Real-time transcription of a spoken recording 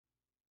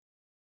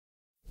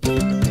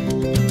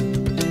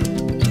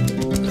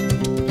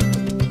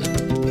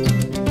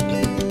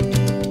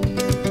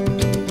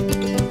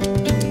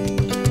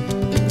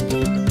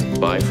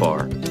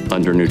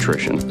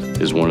Undernutrition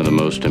is one of the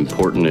most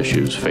important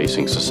issues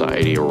facing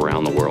society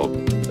around the world,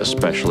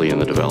 especially in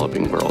the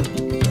developing world.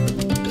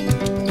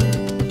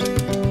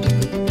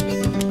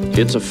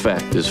 Its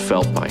effect is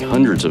felt by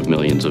hundreds of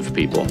millions of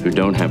people who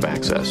don't have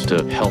access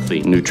to healthy,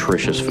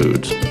 nutritious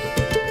foods.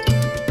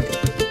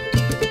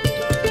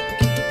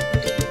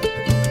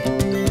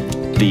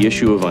 The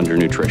issue of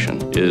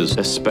undernutrition is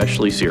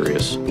especially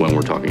serious when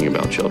we're talking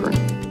about children.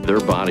 Their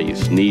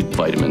bodies need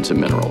vitamins and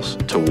minerals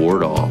to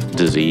ward off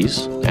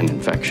disease and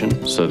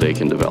infection so they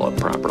can develop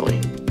properly.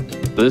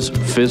 This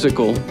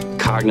physical,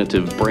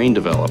 cognitive brain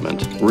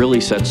development really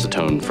sets the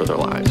tone for their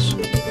lives.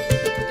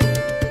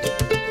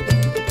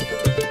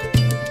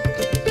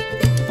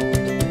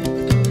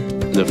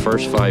 The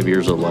first 5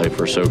 years of life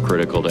are so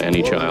critical to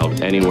any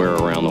child anywhere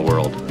around the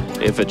world.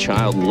 If a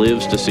child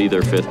lives to see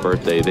their 5th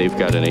birthday, they've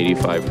got an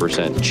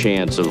 85%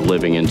 chance of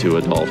living into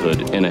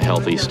adulthood in a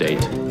healthy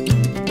state.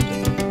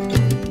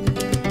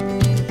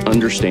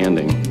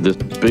 Understanding the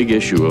big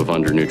issue of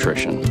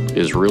undernutrition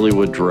is really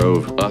what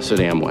drove us at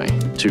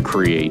Amway to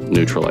create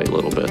Nutrilite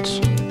Little Bits.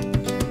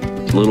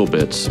 Little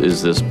Bits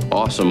is this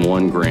awesome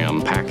 1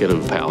 gram packet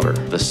of powder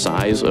the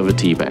size of a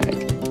tea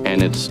bag.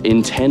 And it's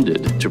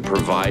intended to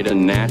provide a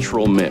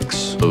natural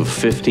mix of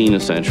 15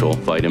 essential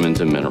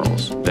vitamins and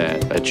minerals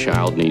that a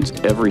child needs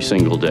every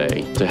single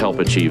day to help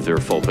achieve their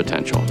full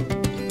potential.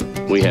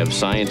 We have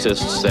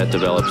scientists that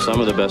develop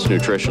some of the best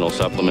nutritional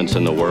supplements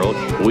in the world.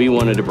 We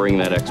wanted to bring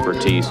that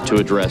expertise to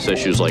address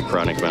issues like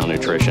chronic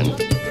malnutrition.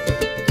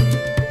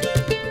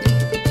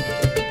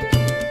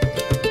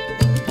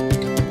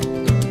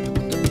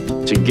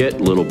 To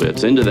get Little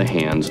Bits into the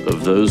hands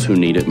of those who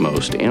need it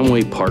most,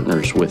 Amway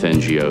partners with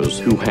NGOs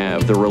who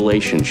have the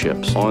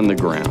relationships on the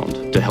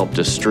ground to help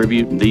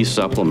distribute these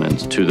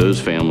supplements to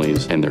those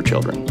families and their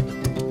children.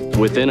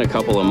 Within a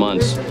couple of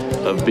months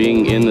of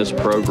being in this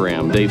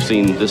program, they've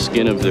seen the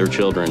skin of their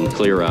children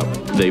clear up.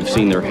 They've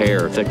seen their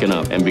hair thicken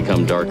up and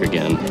become dark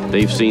again.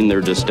 They've seen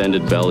their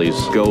distended bellies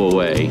go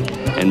away.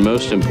 And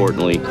most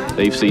importantly,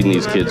 they've seen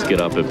these kids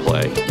get up and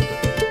play.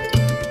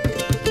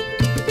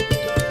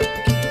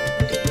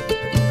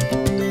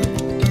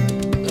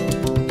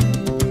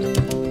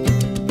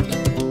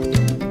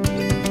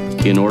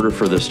 In order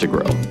for this to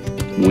grow,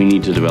 we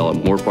need to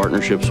develop more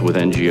partnerships with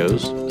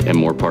NGOs and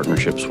more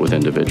partnerships with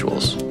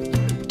individuals.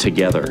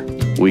 Together,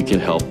 we can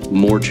help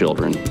more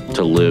children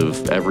to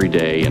live every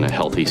day in a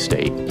healthy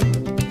state.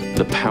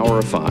 The Power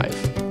of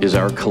 5 is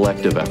our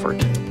collective effort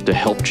to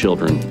help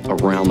children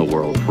around the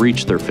world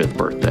reach their 5th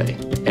birthday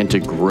and to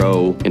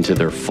grow into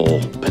their full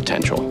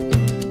potential.